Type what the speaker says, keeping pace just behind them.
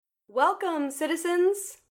Welcome,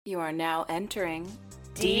 citizens! You are now entering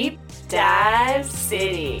Deep Dive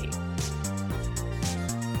City.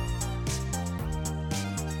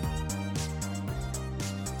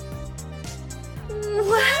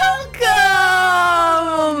 Welcome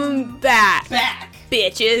back,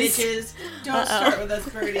 bitches. Don't start with us,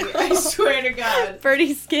 Birdie. I swear to God.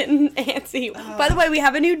 Birdie's getting antsy. By the way, we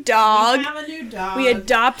have a new dog. We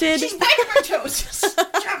adopted. She's biting her toes.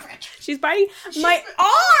 Stop it. She's biting my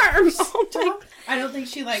arms. Oh my. I don't think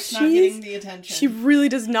she likes not getting the attention. She really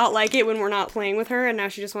does not like it when we're not playing with her, and now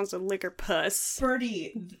she just wants to lick her puss.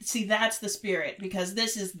 Birdie, see, that's the spirit, because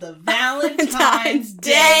this is the Valentine's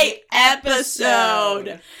Day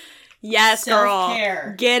episode. Yes, girl.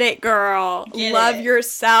 Self-care. Get it, girl. Love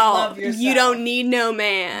yourself. yourself. You don't need no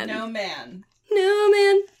man. No man. No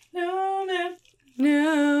man. No man.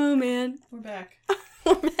 No man. We're back.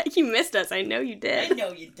 You missed us. I know you did. I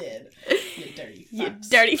know you did. You dirty fucks. You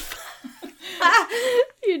dirty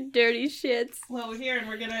You dirty shits. Well, we're here and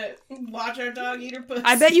we're gonna watch our dog eat her pussy.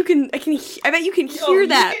 I bet you can hear that. You can hear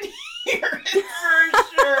it for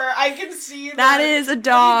sure. I can see that. That is a What do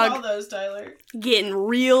dog you call those, Tyler? getting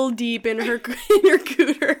real deep in her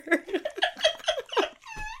cooter.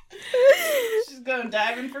 She's going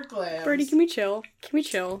diving for clams. Birdie, can we chill?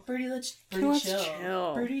 Birdie, let's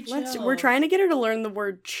chill. Birdie, chill. We're trying to get her to learn the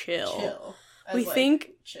word chill. Chill. We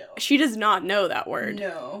think chill. she does not know that word.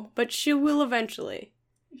 No. But she will eventually.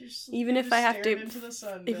 Even if I have to,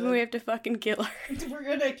 even we have to fucking kill her. We're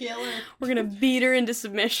gonna kill her. We're gonna beat her into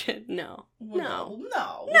submission. No. No.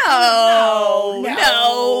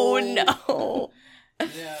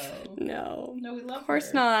 No, we love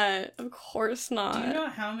her. Of course not. Do you know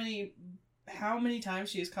how many times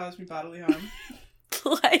she has caused me bodily harm?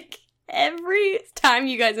 Like, every time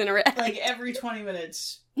you guys interact. Like, every 20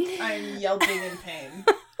 minutes, I'm yelping in pain.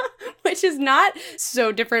 Which is not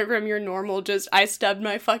so different from your normal just, I stubbed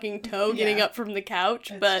my fucking toe getting up from the couch,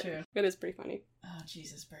 That's but true. It is pretty funny. Oh,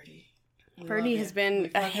 Jesus, Birdie. Birdie has been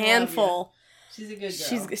a handful. She's a good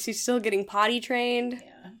girl. She's still getting potty trained.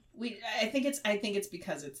 Yeah. I think it's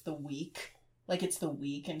because it's the week. Like, it's the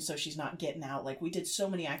week, and so she's not getting out. Like, we did so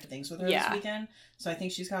many active things with her this weekend, so I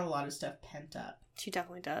think she's got a lot of stuff pent up. She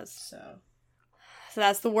definitely does. So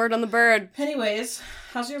that's the word on the bird. Anyways,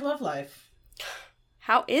 how's your love life?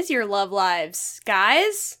 How is your love lives,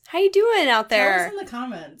 guys? How you doing out there? Tell us in the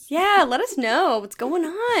comments. Yeah, let us know what's going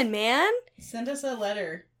on, man. Send us a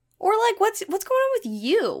letter. Or, like, what's going on with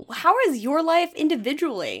you? How is your life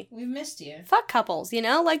individually? We've missed you. Fuck couples, you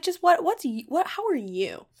know? Like, just how are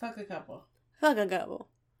you? Fuck a couple. Fuck a couple.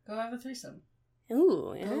 Go have a threesome.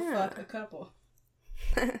 Ooh, yeah. Go fuck a couple.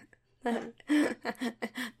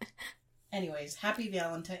 Anyways, happy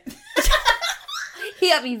Valentine's.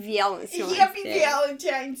 Happy Valentine's Day. Happy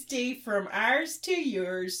Valentine's Day from ours to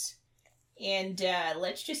yours. And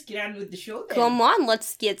let's just get on with the show then. Come on,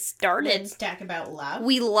 let's get started. Let's talk about love.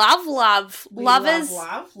 We love love. Love is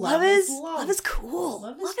cool.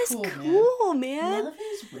 Love is cool, cool, man. Love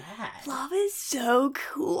is rad. Love is so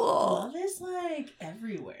cool. Love is, like,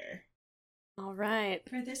 everywhere. All right.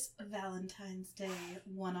 For this Valentine's Day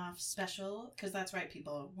one-off special, because that's right,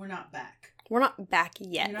 people, we're not back. We're not back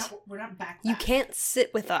yet. We're not back. You can't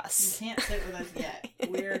sit with us. You can't sit with us yet.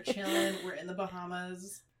 We're chilling. We're in the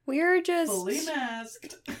Bahamas. We're just fully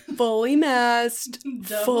masked, fully masked.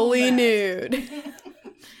 nude.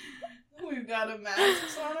 We've got a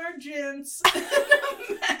mask on our gins, and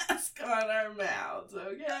a mask on our mouths.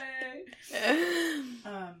 Okay.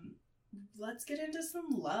 Let's get into some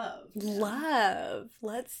love.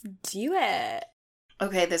 Let's do it.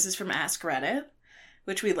 Okay, this is from Ask Reddit,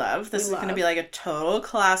 which we love. This is going to be like a total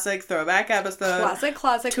classic throwback episode.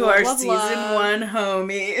 Classic. To our season 1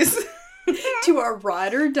 homies. To our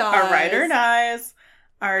ride or dies. Our ride or dies.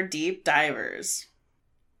 Our deep divers.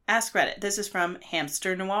 Ask Reddit. This is from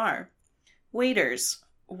Hamster Noir. Waiters,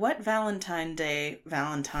 what Valentine Day?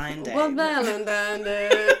 What Valentine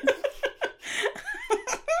Day?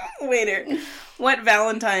 Waiter, what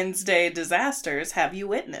Valentine's Day disasters have you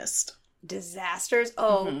witnessed? Disasters?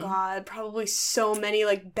 Oh, God. Probably so many,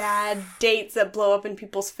 like, bad dates that blow up in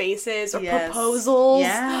people's faces. Or proposals.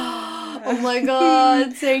 Yeah. Oh, my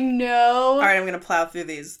God. Saying no. All right, I'm going to plow through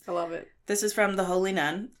these. I love it. This is from The Holy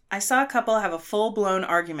Nun. I saw a couple have a full-blown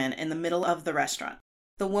argument in the middle of the restaurant.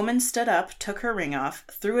 The woman stood up, took her ring off,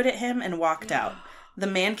 threw it at him, and walked out. The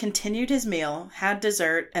man continued his meal, had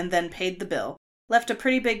dessert, and then paid the bill. Left a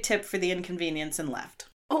pretty big tip for the inconvenience and left.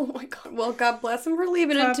 Oh my God. Well, God bless him for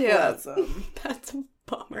leaving it too. God bless him. That's a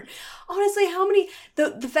bummer. Honestly, how many...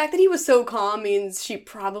 The fact that he was so calm means she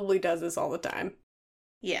probably does this all the time.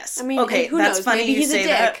 Yes. I mean, okay, who that's knows? funny Maybe you he's say a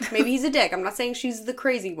dick. that. Maybe he's a dick. I'm not saying she's the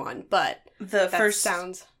crazy one, but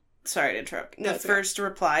sounds... Sorry to interrupt. No, the first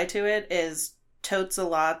reply to it is Totes a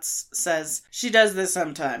Lots says, she does this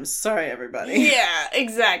sometimes. Sorry, everybody. Yeah,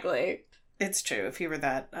 exactly. It's true. If he were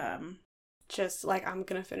that, Just like, I'm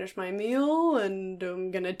gonna finish my meal and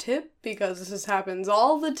I'm gonna tip because this happens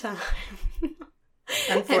all the time.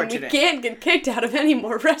 Unfortunate. And we can't get kicked out of any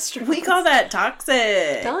more restaurants. We call that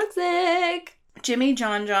toxic. Toxic. Jimmy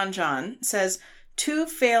John says, 2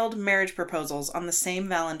 failed marriage proposals on the same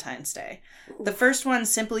Valentine's Day. The first one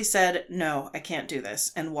simply said, no, I can't do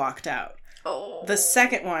this, and walked out. Oh. The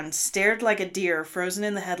second one stared like a deer frozen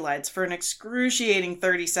in the headlights for an excruciating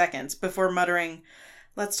 30 seconds before muttering,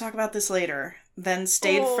 let's talk about this later, then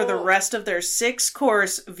stayed for the rest of their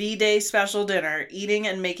 6-course V-Day special dinner, eating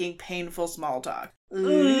and making painful small talk.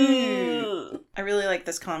 I really like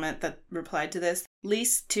this comment that replied to this.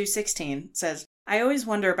 Lease216 says, I always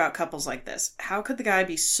wonder about couples like this. How could the guy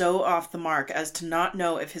be so off the mark as to not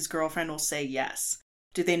know if his girlfriend will say yes?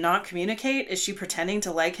 Do they not communicate? Is she pretending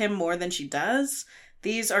to like him more than she does?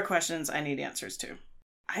 These are questions I need answers to.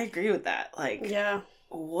 I agree with that. Like, yeah.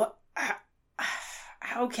 What?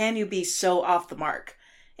 How can you be so off the mark?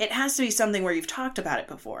 It has to be something where you've talked about it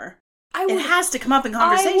before. It has to come up in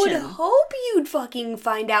conversation. I would hope you'd fucking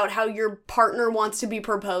find out how your partner wants to be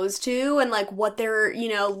proposed to and, like, what their,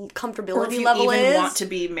 comfortability or if you level even is. Want to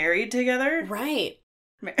be married together. Right.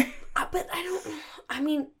 But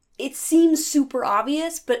it seems super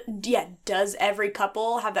obvious, but yeah, does every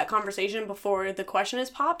couple have that conversation before the question is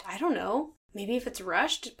popped? I don't know. Maybe if it's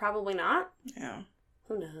rushed, probably not. Yeah.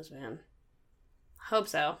 Who knows, man? Hope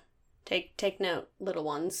so. Take note, little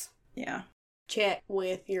ones. Yeah. Check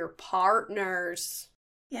with your partners.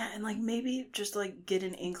 Yeah, and maybe just get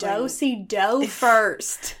an inkling. Do-si-do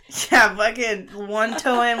first. Yeah, fucking one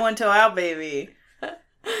toe in, one toe out, baby.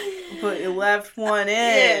 Put your left one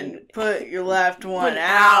in. Put your left one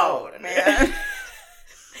out, man.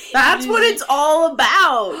 That's what it's all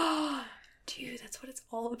about. Dude, that's what it's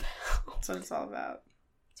all about. That's what it's all about.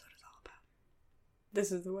 That's what it's all about.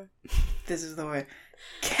 This is the way. This is the way.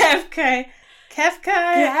 Kefka.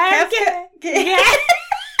 Kefka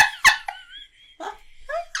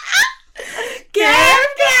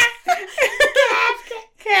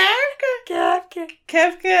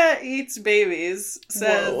eats babies,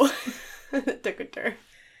 says... Took a turn.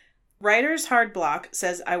 Writer's Hard Block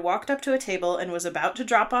says, I walked up to a table and was about to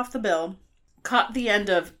drop off the bill, caught the end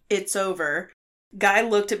of "It's over." Guy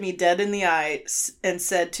looked at me dead in the eye and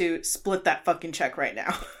said to split that fucking check right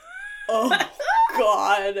now. Oh,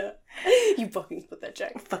 God. You fucking split that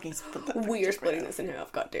check. Fucking split that We are splitting this in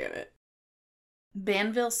half, god damn it.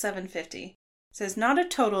 Banville 750 says, not a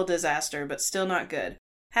total disaster, but still not good.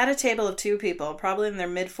 Had a table of 2 people, probably in their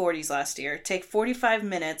mid-40s last year, take 45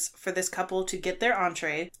 minutes for this couple to get their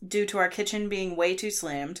entree, due to our kitchen being way too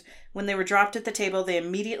slammed. When they were dropped at the table, they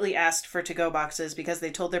immediately asked for to-go boxes because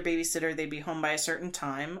they told their babysitter they'd be home by a certain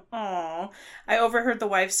time. Aww. I overheard the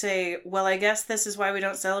wife say, well, I guess this is why we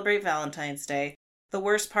don't celebrate Valentine's Day. The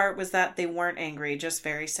worst part was that they weren't angry, just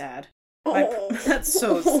very sad. That's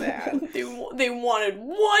so sad. They wanted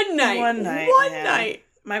one night. One night. One night.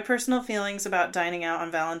 My personal feelings about dining out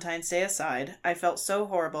on Valentine's Day aside, I felt so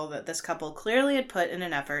horrible that this couple clearly had put in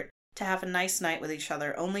an effort to have a nice night with each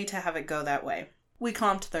other, only to have it go that way. We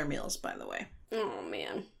comped their meals, by the way. Oh,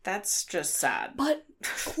 man. That's just sad. But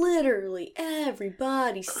literally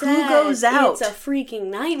everybody says who goes out? It's a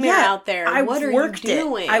freaking nightmare out there. What are you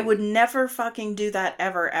doing? I would never fucking do that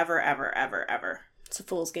ever, ever, ever, ever, ever. It's a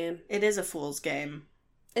fool's game. It is a fool's game.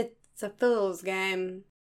 It's a fool's game.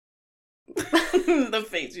 The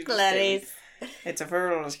face you just Gladys. did. It's a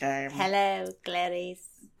fool's game. Hello, Gladys.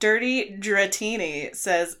 Dirty Dratini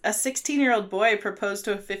says, a 16-year-old boy proposed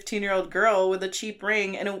to a 15-year-old girl with a cheap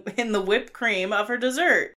ring in the whipped cream of her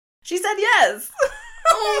dessert. She said yes.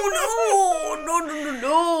 Oh,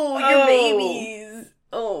 no. Your babies.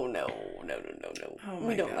 Oh, no. Oh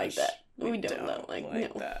we don't gosh. like that. We don't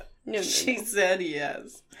like that. No. She said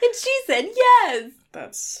yes. And she said yes.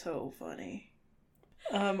 That's so funny.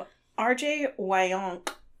 RJ Wyonk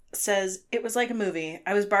says, it was like a movie.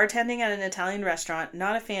 I was bartending at an Italian restaurant,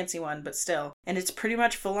 not a fancy one, but still, and it's pretty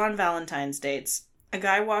much full-on Valentine's dates. A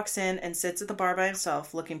guy walks in and sits at the bar by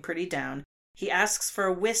himself, looking pretty down. He asks for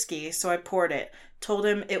a whiskey, so I poured it. Told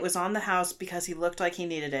him it was on the house because he looked like he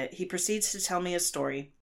needed it. He proceeds to tell me his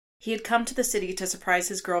story. He had come to the city to surprise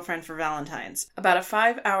his girlfriend for Valentine's, about a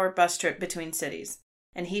 5-hour bus trip between cities,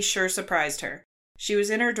 and he sure surprised her. She was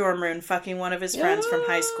in her dorm room fucking one of his friends from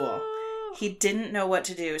high school. He didn't know what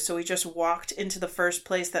to do, so he just walked into the first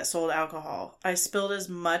place that sold alcohol. I spilled as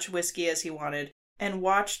much whiskey as he wanted, and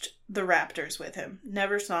watched the Raptors with him.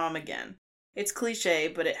 Never saw him again. It's cliche,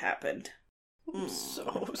 but it happened.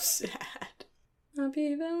 So sad.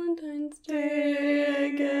 Happy Valentine's Day, I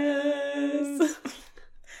guess.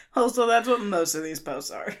 Also, that's what most of these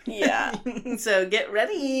posts are. Yeah. So get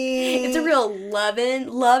ready. It's a real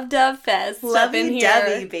love-dove fest up in here.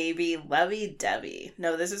 Lovey-dovey, baby. Lovey-dovey.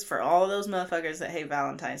 No, this is for all those motherfuckers that hate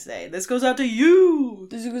Valentine's Day. This goes out to you.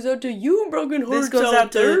 This goes out to you, broken hearts. This goes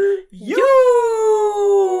out there. to you.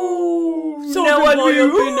 So now what you?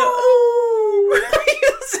 You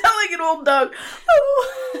sound like an old dog.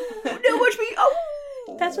 Oh, now watch me. Oh.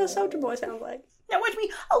 That's what Soldier Boy sounds like. Now watch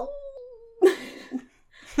me. Oh.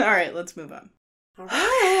 All right, let's move on. All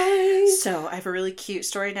right. So, I have a really cute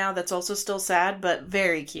story now that's also still sad, but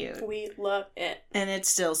very cute. We love it. And it's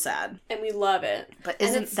still sad. And we love it. But and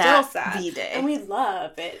isn't it's that still sad. the day? And we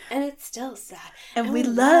love it. And it's still sad. And we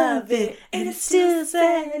love it. And it's still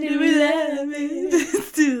sad. And we love it. It's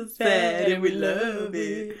still sad. And we love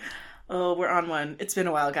it. Oh, we're on one. It's been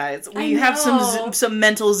a while, guys. We have some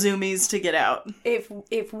mental zoomies to get out.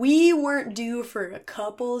 If we weren't due for a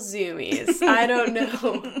couple zoomies, I don't know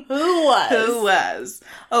who was. Who was?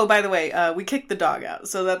 Oh, by the way, we kicked the dog out,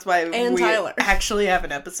 so that's why we Tyler. actually have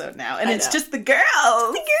an episode now, and it's know. just the girls.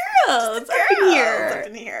 The girls Up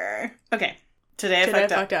in here. Okay, today I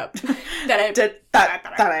fucked up. Today I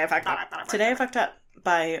fucked up. Today I fucked up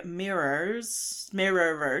by Mirrorverse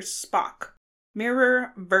Spock.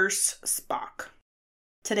 Mirrorverse Spock.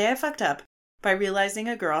 Today I fucked up by realizing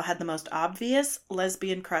a girl had the most obvious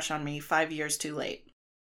lesbian crush on me 5 years too late.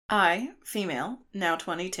 I, female, now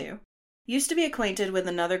 22, used to be acquainted with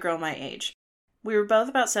another girl my age. We were both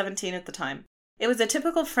about 17 at the time. It was a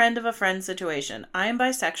typical friend of a friend situation. I am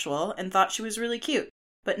bisexual and thought she was really cute,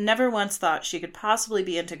 but never once thought she could possibly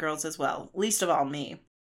be into girls as well, least of all me.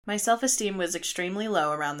 My self-esteem was extremely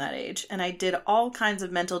low around that age, and I did all kinds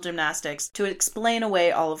of mental gymnastics to explain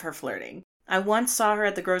away all of her flirting. I once saw her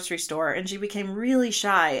at the grocery store, and she became really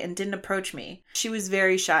shy and didn't approach me. She was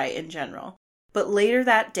very shy in general. But later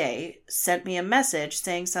that day, sent me a message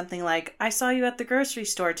saying something like, "I saw you at the grocery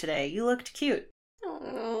store today. You looked cute."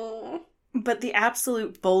 Aww. But the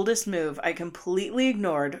absolute boldest move I completely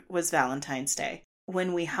ignored was Valentine's Day,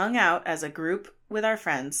 when we hung out as a group with our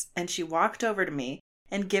friends, and she walked over to me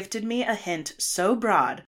and gifted me a hint so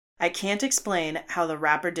broad, I can't explain how the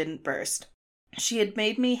wrapper didn't burst. She had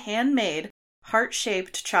made me handmade,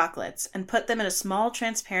 heart-shaped chocolates and put them in a small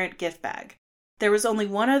transparent gift bag. There was only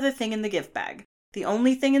one other thing in the gift bag, the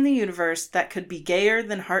only thing in the universe that could be gayer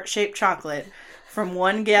than heart-shaped chocolate from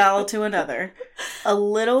one gal to another. A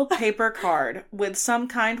little paper card with some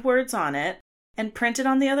kind words on it, and printed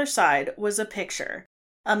on the other side was a picture,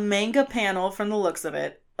 a manga panel from the looks of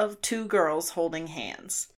it, of two girls holding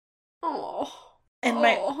hands. Oh. And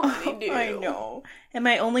I know. And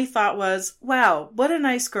my only thought was, wow, what a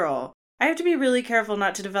nice girl. I have to be really careful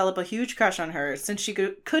not to develop a huge crush on her, since she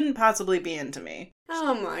couldn't possibly be into me.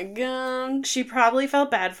 Oh my god. She probably felt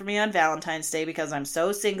bad for me on Valentine's Day because I'm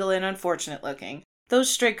so single and unfortunate looking. Those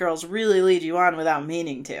straight girls really lead you on without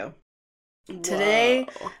meaning to. Whoa. Today,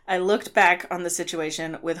 I looked back on the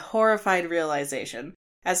situation with horrified realization.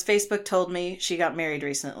 As Facebook told me, she got married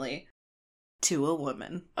recently. To a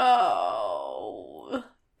woman. Oh.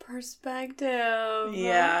 Perspective.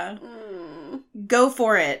 Yeah. Go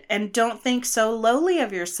for it, and don't think so lowly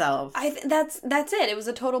of yourself. That's it. It was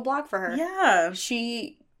a total block for her. Yeah.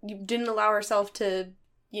 She didn't allow herself to,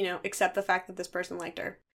 accept the fact that this person liked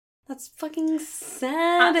her. That's fucking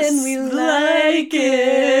sad, and we like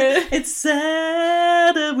it. It's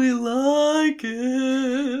sad, and we like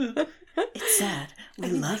it. It's sad. We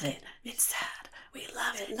love it. It's sad. We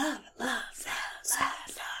love it. Love, sad.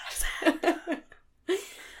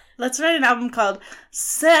 Let's write an album called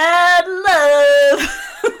Sad Love.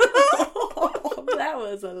 That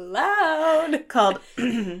was loud. Called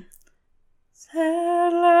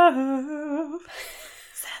Sad Love.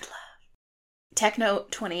 Sad Love.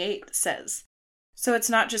 Techno28 says, so it's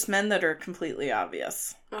not just men that are completely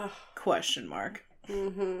obvious. Ugh. Question mark.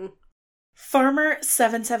 Mm-hmm.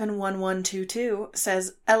 Farmer771122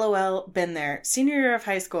 says, LOL, been there. Senior year of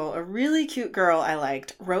high school, a really cute girl I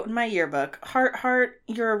liked wrote in my yearbook, heart,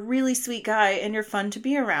 you're a really sweet guy and you're fun to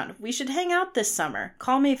be around. We should hang out this summer.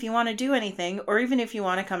 Call me if you want to do anything, or even if you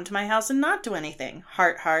want to come to my house and not do anything.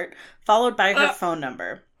 Heart, followed by her phone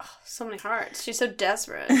number. Oh, so many hearts. She's so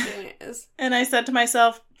desperate. She is. And I said to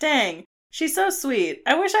myself, dang, she's so sweet.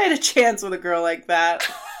 I wish I had a chance with a girl like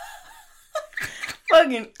that.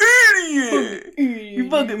 Fucking idiot! You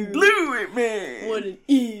fucking blew it, man! What an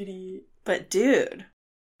idiot. But dude,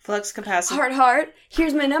 flux capacitor... Heart,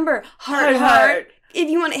 here's my number. Heart. If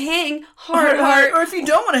you want to hang, heart. Or if you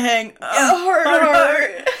don't want to hang,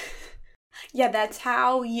 heart. Yeah, that's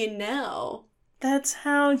how you know. That's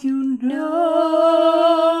how you know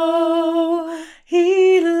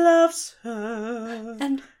he loves her.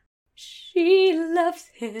 And she loves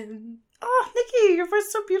him. Oh, Nikki, your voice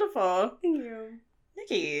is so beautiful. Thank you.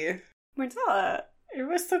 Nikki. Marcella. Your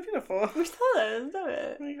voice is so beautiful. Marcella, stop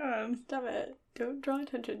it. Oh my god. Stop it. Don't draw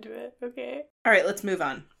attention to it, okay? Alright, let's move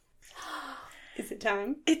on. Is it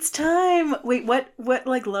time? It's time! Wait, what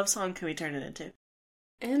like love song can we turn it into?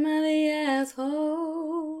 Am I the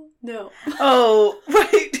asshole? No. Oh,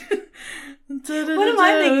 right. What am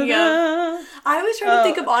I thinking of? I was trying to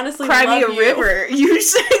think of honestly Cry Love Me a You. River. You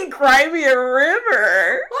sang Cry Me a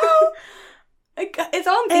River. Well, it's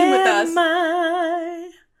on theme with us.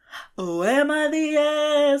 Am I the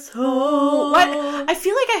asshole? What? I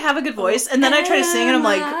feel like I have a good voice, and then I try to sing, and I'm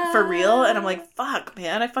like, for real? And I'm like, fuck,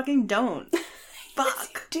 man, I fucking don't.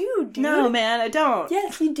 Fuck. Yes, you do, dude. No, man, I don't.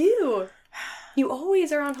 Yes, you do. You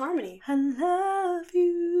always are on harmony. I love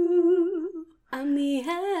you. I'm the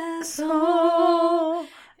asshole.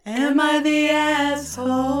 Am I the asshole?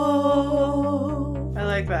 I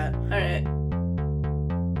like that. Alright.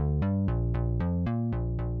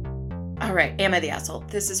 Alright, Am I the Asshole?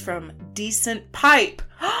 This is from Decent Pipe.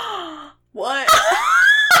 What? What's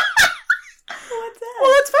that?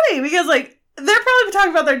 Well, it's funny because, like, they're probably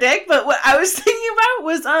talking about their dick, but what I was thinking about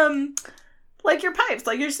was, like your pipes,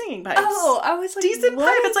 like your singing pipes. Oh, I was like, decent what?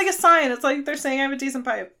 pipe. It's like a sign. It's like they're saying I have a decent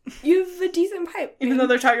pipe, You have a decent pipe. even though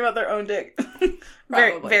they're talking about their own dick.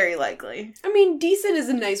 very, Probably. very likely. I mean, decent is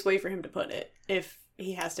a nice way for him to put it, if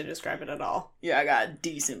he has to describe it at all. Yeah, I got a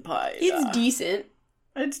decent pipe. It's decent.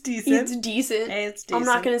 It's decent. It's decent. Hey, it's decent. I'm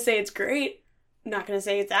not gonna say it's great. I'm not gonna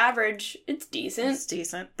say it's average. It's decent. It's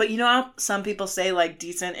decent. But you know how some people say, like,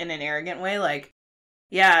 decent in an arrogant way? Like,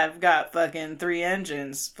 yeah, I've got fucking 3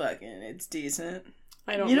 engines. Fucking, it's decent.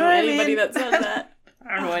 I don't You know know what I anybody mean? that says that.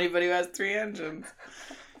 I don't know anybody who has 3 engines.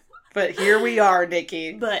 But here we are,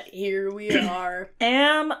 Nikki. But here we are.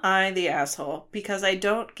 Am I the asshole because I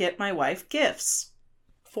don't get my wife gifts?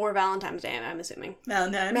 For Valentine's Day, I'm assuming.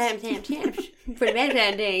 Valentine's. For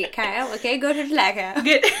Valentine's Day, Kyle, okay, go to the laka.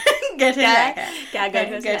 Get it like her. Gotta go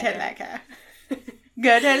to the Get it laka. like her.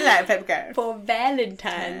 Go to the like her. For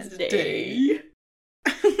Valentine's Day.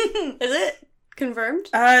 Is it confirmed?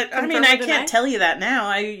 I Confirm mean, or I deny? can't tell you that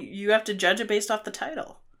now. You have to judge it based off the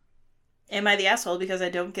title. Am I the asshole because I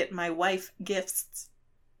don't get my wife gifts?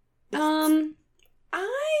 I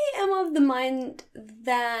am of the mind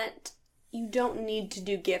that you don't need to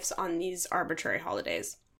do gifts on these arbitrary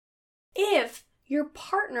holidays. If your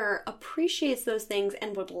partner appreciates those things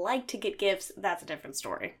and would like to get gifts, that's a different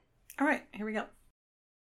story. All right, here we go.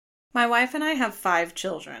 My wife and I have 5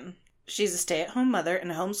 children. She's a stay-at-home mother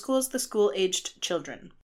and homeschools the school-aged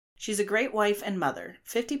children. She's a great wife and mother,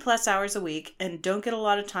 50-plus hours a week, and don't get a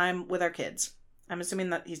lot of time with our kids. I'm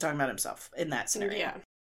assuming that he's talking about himself in that scenario. Yeah.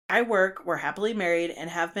 I work, we're happily married, and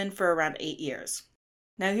have been for around 8 years.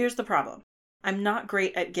 Now here's the problem. I'm not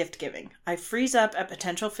great at gift giving. I freeze up at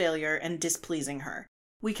potential failure and displeasing her.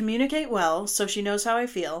 We communicate well, so she knows how I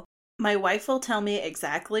feel. My wife will tell me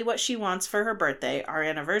exactly what she wants for her birthday, our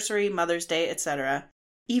anniversary, Mother's Day, etc.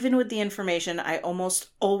 Even with the information, I almost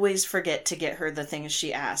always forget to get her the things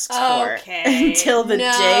she asks for. Until the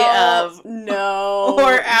day of. No.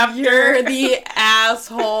 Or after. You're the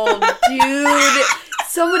asshole, dude.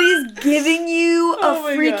 Somebody's giving you a Oh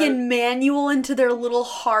my freaking manual into their little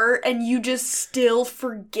heart and you just still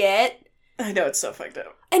forget. I know, it's so fucked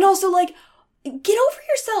up. And also, like, get over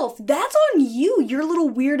yourself. That's on you, your little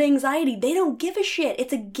weird anxiety. They don't give a shit.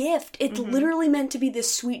 It's a gift. It's literally meant to be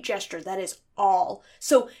this sweet gesture. That is all.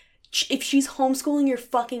 So if she's homeschooling your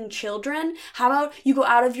fucking children, how about you go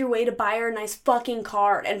out of your way to buy her a nice fucking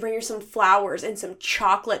card and bring her some flowers and some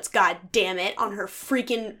chocolates, god damn it, on her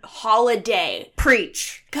freaking holiday.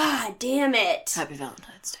 Preach. God damn it. Happy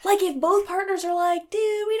Valentine's Day. Like, if both partners are like,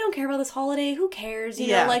 dude, we don't care about this holiday, who cares? You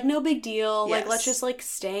Yeah. know, like, no big deal. Yes. Like, let's just, like,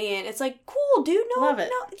 stay in. It's like, cool, dude. No, Love it.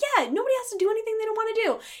 No, yeah, nobody has to do anything they don't want to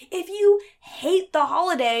do. If you hate the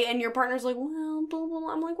holiday and your partner's like, well, blah, blah,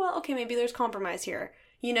 blah, I'm like, well, okay, maybe there's compromise here,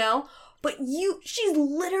 you know? But she's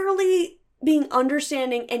literally being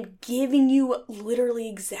understanding and giving you literally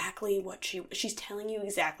exactly what she's telling you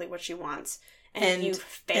exactly what she wants. And you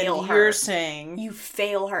fail and her. You're saying You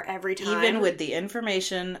fail her every time. even with the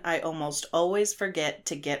information, I almost always forget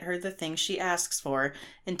to get her the things she asks for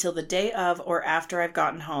until the day of or after I've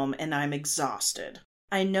gotten home and I'm exhausted.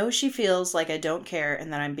 I know she feels like I don't care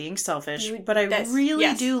and that I'm being selfish, but I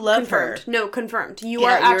really do love confirmed. her. No, confirmed. You Yeah,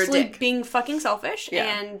 are you're a absolutely dick. being fucking selfish,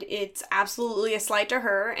 Yeah. and it's absolutely a slight to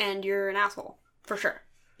her, and you're an asshole. For sure.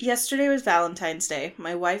 Yesterday was Valentine's Day.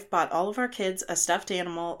 My wife bought all of our kids a stuffed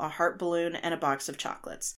animal, a heart balloon, and a box of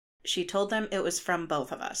chocolates. She told them it was from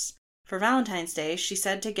both of us. For Valentine's Day, she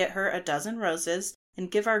said to get her a dozen roses and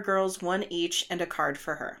give our girls one each and a card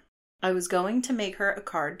for her. I was going to make her a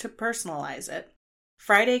card to personalize it.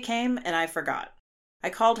 Friday came and I forgot. I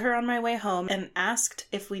called her on my way home and asked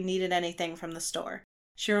if we needed anything from the store.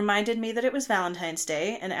 She reminded me that it was Valentine's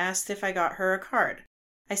Day and asked if I got her a card.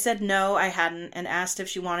 I said no, I hadn't, and asked if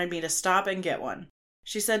she wanted me to stop and get one.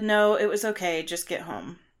 She said no, it was okay, just get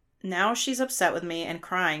home. Now she's upset with me and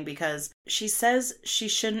crying because she says she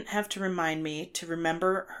shouldn't have to remind me to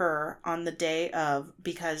remember her on the day of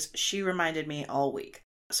because she reminded me all week.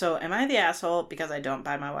 So am I the asshole because I don't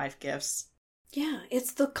buy my wife gifts? Yeah,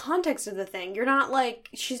 it's the context of the thing. You're not like,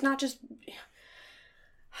 she's not just...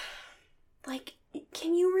 Like,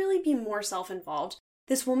 can you really be more self-involved?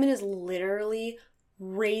 This woman is literally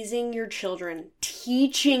raising your children,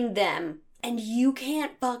 teaching them, and you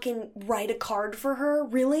can't fucking write a card for her?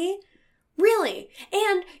 Really? Really?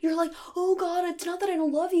 And you're like, oh God, it's not that I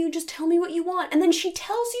don't love you, just tell me what you want. And then she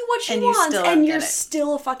tells you what she wants, and you're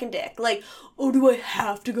still a fucking dick. Like, oh, do I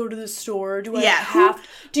have to go to the store? Do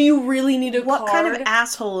you really need a card? What kind of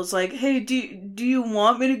asshole is like, hey, do you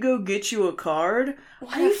want me to go get you a card?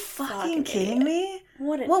 Are you fucking kidding me?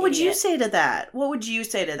 What would you say to that? What would you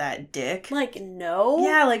say to that, dick? Like, no?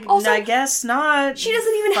 Yeah, like, also, I guess not. She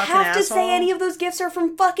doesn't even have to say any of those gifts are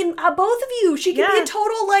from fucking both of you. She can be a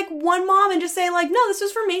total, like, one mom and just say, like, no, this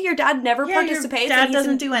was for me. Your dad never participates. Your dad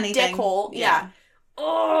doesn't do anything. Dickhole. Yeah.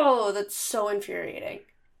 Oh, that's so infuriating.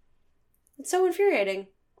 It's so infuriating.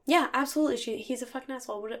 Yeah, absolutely. He's a fucking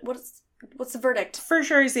asshole. What's the verdict? For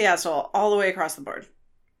sure he's the asshole all the way across the board.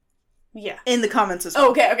 Yeah. In the comments as well.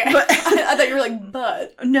 Oh, okay. But I thought you were like,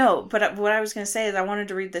 but. No, but what I was going to say is I wanted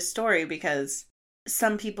to read this story because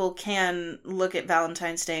some people can look at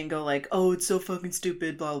Valentine's Day and go like, oh, it's so fucking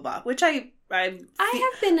stupid, blah, blah, blah. Which I have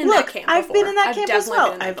been in that camp before. I've been in that camp as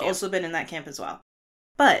well. I've also been in that camp as well.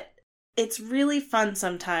 But it's really fun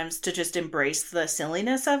sometimes to just embrace the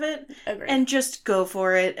silliness of it. Agreed. And just go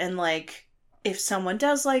for it and like... If someone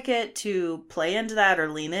does like it, to play into that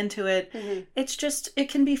or lean into it, it's just, it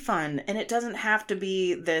can be fun. And it doesn't have to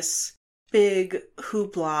be this big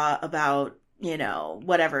hoopla about, you know,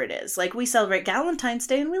 whatever it is. Like, we celebrate Valentine's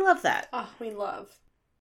Day and we love that. Oh, we love.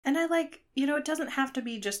 And I like, you know, it doesn't have to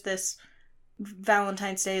be just this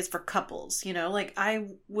Valentine's Day is for couples, you know? Like, I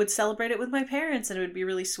would celebrate it with my parents and it would be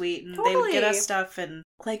really sweet. And they would get us stuff and...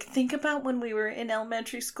 Like, think about when we were in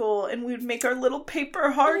elementary school and we would make our little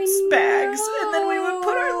paper hearts bags. And then we would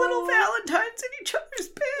put our little Valentines in each other's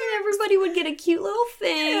bags. And everybody would get a cute little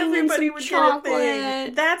thing. Everybody would chocolate. Get a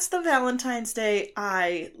thing. That's the Valentine's Day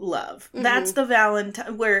I love. Mm-hmm. That's the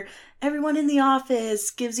Valentine where everyone in the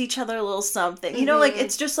office gives each other a little something. You know, like,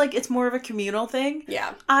 it's just like, it's more of a communal thing.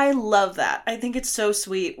 Yeah. I love that. I think it's so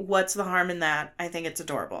sweet. What's the harm in that? I think it's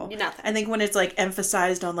adorable. Nothing. I think when it's, like,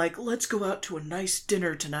 emphasized on, like, let's go out to a nice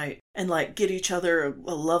dinner tonight and like get each other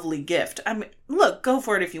a lovely gift. I mean, look, go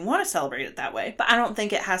for it if you want to celebrate it that way, but I don't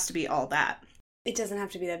think it has to be all that. It doesn't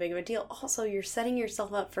have to be that big of a deal. Also, you're setting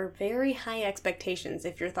yourself up for very high expectations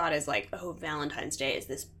if your thought is like, oh, Valentine's Day is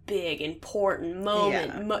this big, important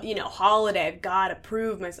moment, holiday. I've got to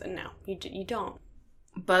prove myself. No, you don't.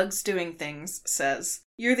 Bugs Doing Things says,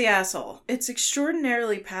 you're the asshole. It's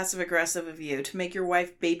extraordinarily passive-aggressive of you to make your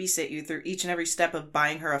wife babysit you through each and every step of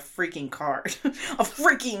buying her a freaking card. a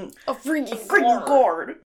freaking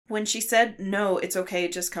card. When she said, no, it's okay,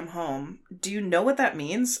 just come home, do you know what that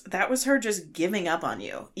means? That was her just giving up on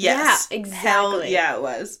you. Yes. Yeah, exactly. Hell yeah, it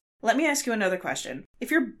was. Let me ask you another question.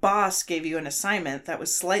 If your boss gave you an assignment that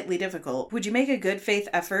was slightly difficult, would you make a good faith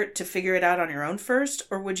effort to figure it out on your own first?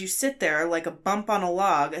 Or would you sit there like a bump on a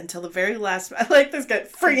log until the very last... I like this guy.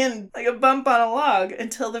 Friggin' like a bump on a log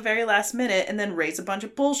until the very last minute and then raise a bunch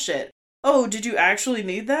of bullshit. Oh, did you actually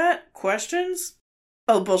need that? Questions?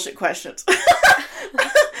 Oh, bullshit questions.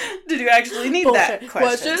 Did you actually need bullshit that?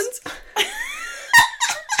 Questions?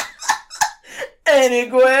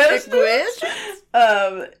 Any questions?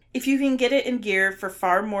 If you can get it in gear for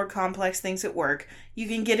far more complex things at work, you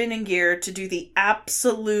can get it in gear to do the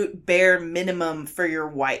absolute bare minimum for your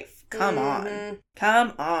wife. Come on.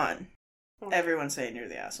 Come on. Everyone's saying you're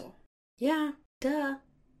the asshole. Yeah, duh.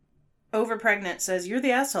 Overpregnant says, you're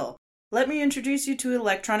the asshole. Let me introduce you to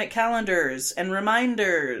electronic calendars and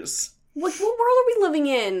reminders. What world are we living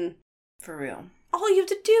in? For real. All you have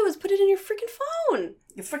to do is put it in your freaking phone.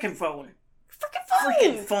 Your freaking phone.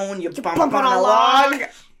 Freaking phone, you bump on a log.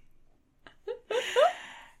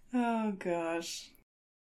 Oh, gosh.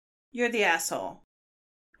 You're the asshole.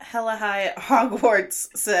 Hella High Hogwarts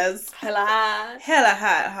says, Hello. Hella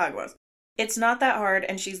High Hogwarts. It's not that hard,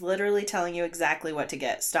 and she's literally telling you exactly what to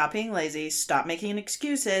get. Stop being lazy, stop making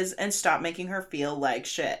excuses, and stop making her feel like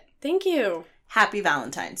shit. Thank you. Happy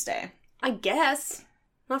Valentine's Day. I guess.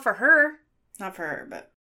 Not for her. Not for her,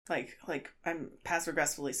 but like I'm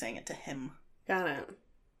passive-aggressively saying it to him. Got it.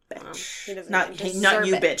 Bitch. He doesn't Not deserve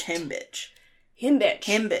you, it. bitch. Him, bitch. Him, bitch.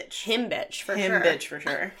 Him, bitch. Him, bitch, for Him, sure. bitch, for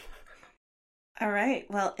sure. All right.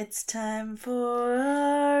 Well, it's time for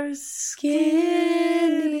our skinny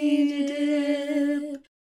dip.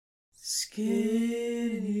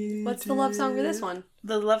 Skinny What's the love song for this one?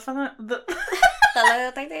 The love song? The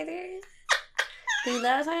Hello, the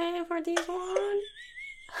love song for this one?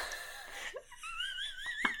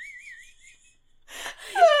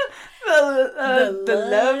 the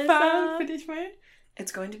love song for this one?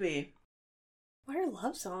 It's going to be... What are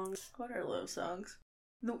love songs? What are love songs?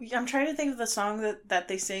 I'm trying to think of the song that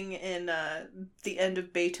they sing in the end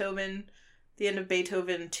of Beethoven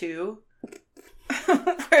 2,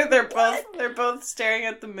 where they're both staring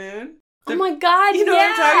at the moon. Oh my god, you know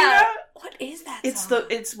what I'm talking about? What is that It's song?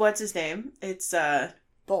 it's what's his name? It's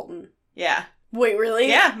Bolton. yeah. Wait, really?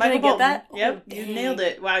 Yeah, Michael Did I get Bolton. that? Yep, Oh, you dang. nailed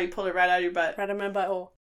it. Wow, you pulled it right out of your butt. Right in my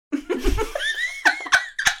butthole.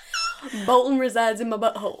 Bolton resides in my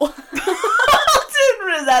butthole. Bolton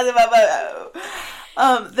resides in my butthole.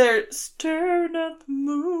 They're staring at the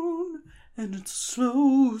moon, and it's a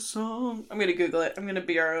slow song. I'm gonna Google it. I'm gonna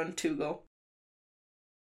be our own Toogle.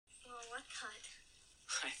 Well, what cut?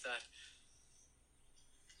 I thought...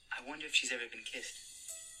 I wonder if she's ever been kissed.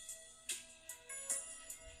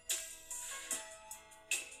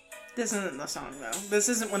 This isn't the song, though. This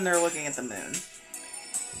isn't when they're looking at the moon.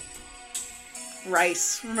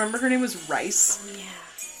 Rice. Remember her name was Rice? Oh, yeah.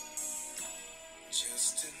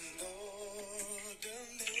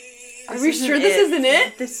 Are we sure this isn't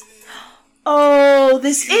it? This... Oh,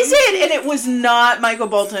 this is it! And it was not Michael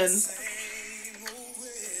Bolton.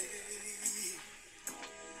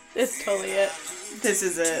 It's totally it. This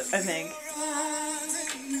is it, I think.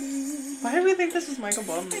 Why do we think this was Michael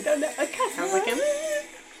Bolton? I don't know. It kind of sounds like him.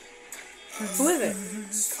 Who is it?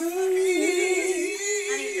 Honey,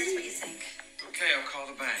 that's what you think. Okay, I'll call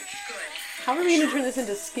the bank. Good. How are we going to turn this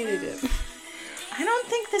into Skinny Dip? I don't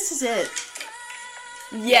think this is it.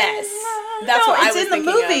 Yes. That's no, what I it's was in the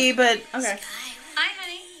thinking movie, of. but okay. Hi,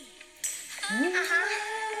 honey.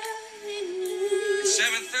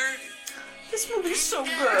 7:30. This movie's so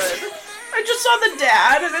good. I just saw the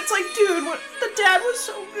dad, and it's like, dude, what? The dad was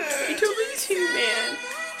so good. Me too, man.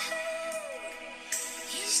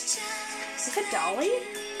 Is it Dolly?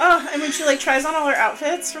 Oh, I mean, she like tries on all her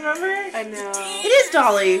outfits. Remember? I know. It is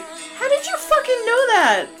Dolly. How did you fucking know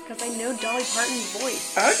that? Because I know Dolly Parton's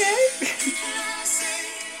voice. Okay.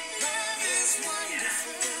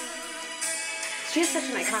 She has such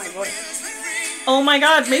an iconic voice. Oh my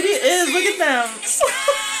god, maybe it is. Look at them.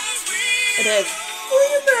 It is.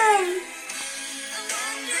 Look at them.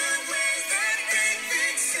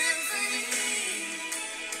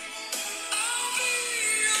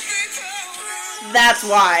 That's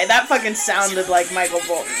why. That fucking sounded like Michael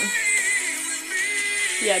Bolton.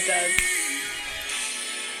 Yeah, it does.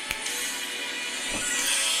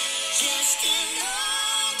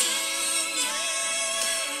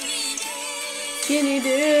 Skinny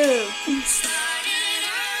Dip.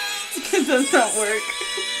 It does not work.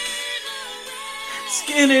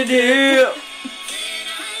 Skinny dip.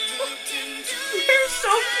 They're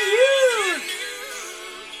so cute.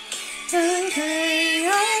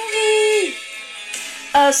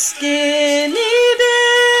 A skinny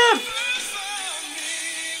dip.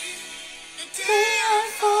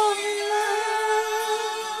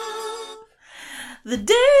 The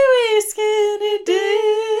day we skinny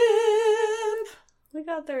dip. We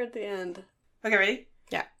got there at the end. Okay, ready?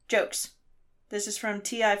 Yeah. Jokes. This is from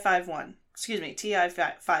TI51. Excuse me,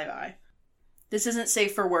 TI5I. This isn't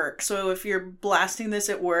safe for work, so if you're blasting this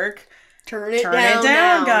at work, Turn it Turn down, it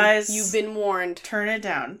down, now. guys. You've been warned. turn it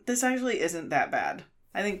down. This actually isn't that bad.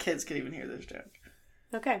 I think kids could even hear this joke.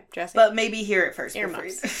 Okay, Jesse. But maybe hear it first. before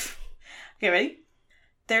Earmuffs. you- Okay, ready?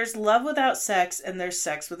 There's love without sex, and there's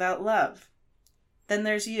sex without love. Then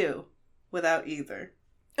there's you, without either.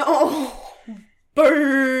 Oh,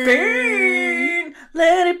 burn. Burn!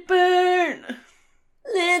 Let it burn!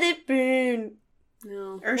 Let it burn.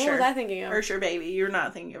 No. What Ursher. was I thinking of? Ursher baby. You're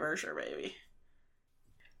not thinking of Ursher baby.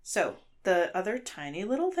 So, the other tiny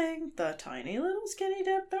little thing, the tiny little skinny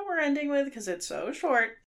dip that we're ending with, because it's so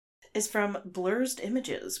short, is from Blurred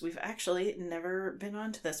Images. We've actually never been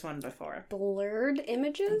onto this one before. Blurred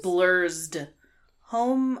images? Blurred.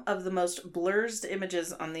 Home of the most blurred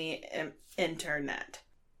images on the internet.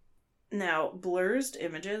 Now, blurred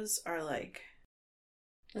images are like...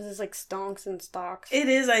 This is like stonks and stocks. It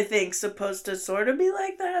is, I think, supposed to sort of be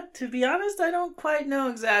like that. To be honest, I don't quite know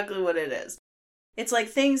exactly what it is. It's like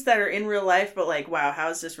things that are in real life, but like, wow, how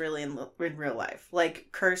is this really in real life? Like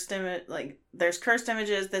cursed image, like there's cursed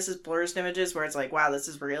images. This is blurred images where it's like, wow, this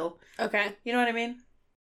is real. Okay. You know what I mean?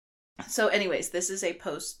 So, anyways, this is a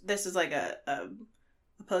post. This is like a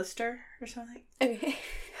poster or something. Okay.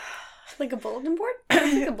 Like a bulletin board?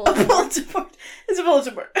 It's like a bulletin board. It's a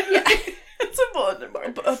bulletin board. Yeah. It's a bulletin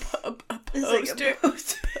board. A poster. It's like a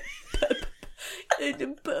poster. It's a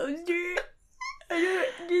poster. Does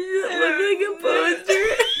it look like a poster?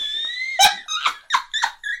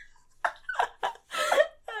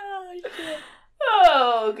 Oh, shit.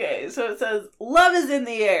 Oh, okay. So it says, love is in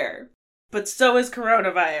the air, but so is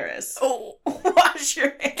coronavirus. Oh. Wash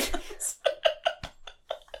your hands.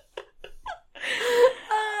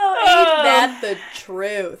 Ain't that the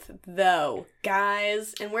truth, though,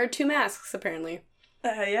 guys? And wear 2 masks, apparently.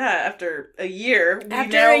 Yeah, after a year.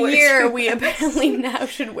 We apparently now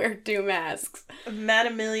should wear 2 masks.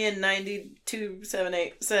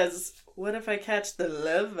 Madamillion9278 says, what if I catch the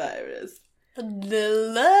love virus? The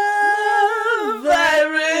love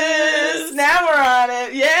virus! Now we're on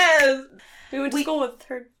it, yes! We went to school with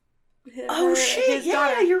her. Oh, shit, his yeah,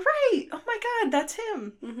 daughter. you're right. Oh my god, that's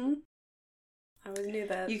him. Mm-hmm. I always knew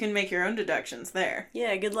that. You can make your own deductions there.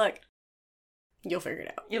 Yeah, good luck. You'll figure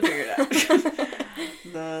it out. You'll figure it out.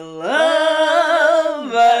 The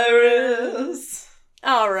love virus.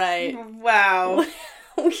 All right. Wow.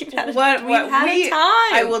 We've had a time.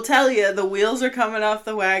 I will tell you, the wheels are coming off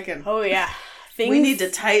the wagon. Oh, yeah. We need to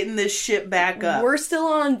tighten this shit back up. We're still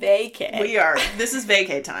on vacay. We are. This is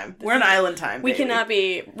vacay time. We're on island time, We baby. cannot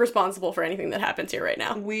be responsible for anything that happens here right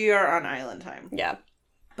now. We are on island time. Yeah.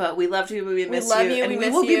 But we love you, we miss love you, and we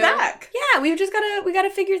miss will you. be back. Yeah, we gotta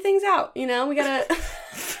figure things out, you know? We gotta...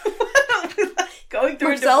 Going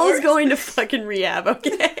through Marcella's a divorce. going to fucking rehab,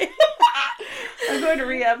 okay? I'm going to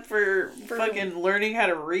rehab for fucking learning how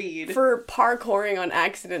to read. For parkouring on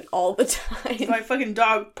accident all the time. My fucking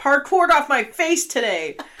dog parkoured off my face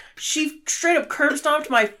today. She straight up curb stomped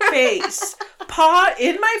my face. Paw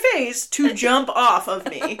in my face to jump off of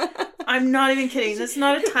me. I'm not even kidding. This is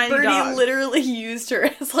not a tiny Birdie dog. literally used her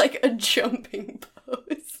as, like, a jumping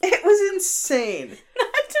pose. It was insane.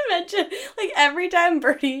 Not to mention, like, every time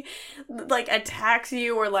Birdie, like, attacks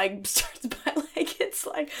you or, like, starts by, like, it's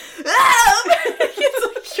like, ah!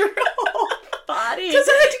 It's like your whole body. Because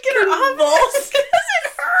I had to get her off. convulse. Because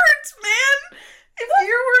it hurts, man. If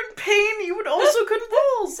you were in pain, you would also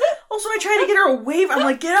convulse. Also, I tried to get her away. I'm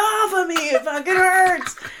like, get off of me. It fucking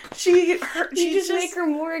hurts. She You just make her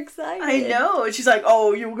more excited. I know. And she's like,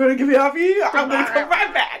 oh, you were going to get me off you? I'm going to come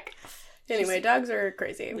right back. Anyway, dogs are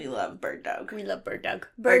crazy. We love bird dog. We love bird dog.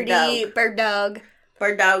 Bird Birdie, dog. bird dog.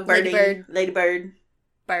 Bird dog, birdie. Ladybird. Ladybird.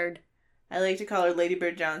 Bird. I like to call her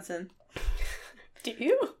Ladybird Johnson. Do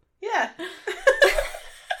you? Yeah.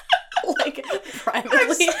 Like,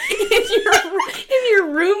 privately in your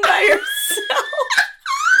room by yourself?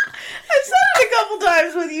 I've said it a couple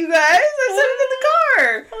times with you guys. I said it in the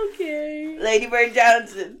car. Okay. Ladybird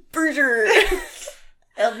Johnson. For sure.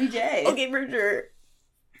 LBJ. Okay, for sure.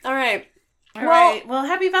 All right. All right. Well,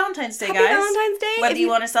 happy Valentine's Day, Happy guys. Valentine's Day. Whether If you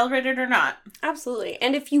want to celebrate it or not. Absolutely.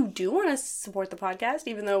 And if you do want to support the podcast,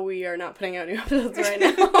 even though we are not putting out new episodes right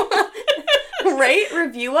now, rate,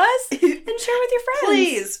 review us, and share with your friends.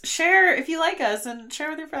 Please, share if you like us and share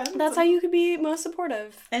with your friends. That's how you could be most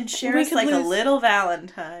supportive. And share We us could like a lose- little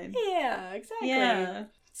Valentine. Yeah, exactly. Yeah.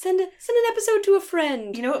 Send an episode to a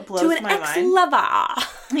friend. You know what blows to an my mind? ex-lover.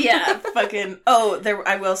 Yeah, fucking. Oh,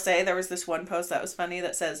 I will say there was this one post that was funny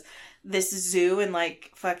that says this zoo in like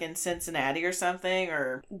fucking Cincinnati or something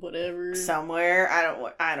or Whatever. somewhere. I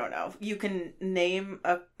don't know. You can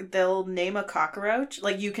they'll name a cockroach.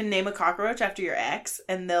 Like you can name a cockroach after your ex,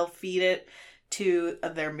 and they'll feed it to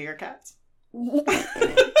their meerkats.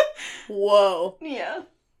 Whoa. Yeah.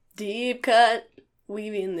 Deep cut.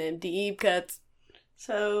 Weaving them deep cuts.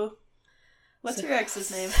 So, what's your ex's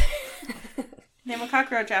name? Name a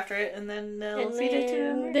cockroach after it, and then they'll feed it to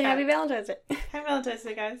a meerkat. Happy Valentine's Day. Happy Valentine's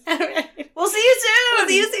Day, guys. Alright. We'll see you soon. We'll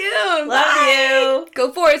see you soon. Love Bye. you.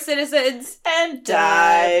 Go for it, citizens. And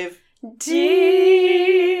dive deep.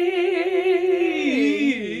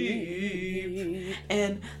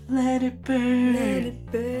 And let it burn. Let it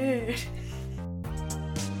burn.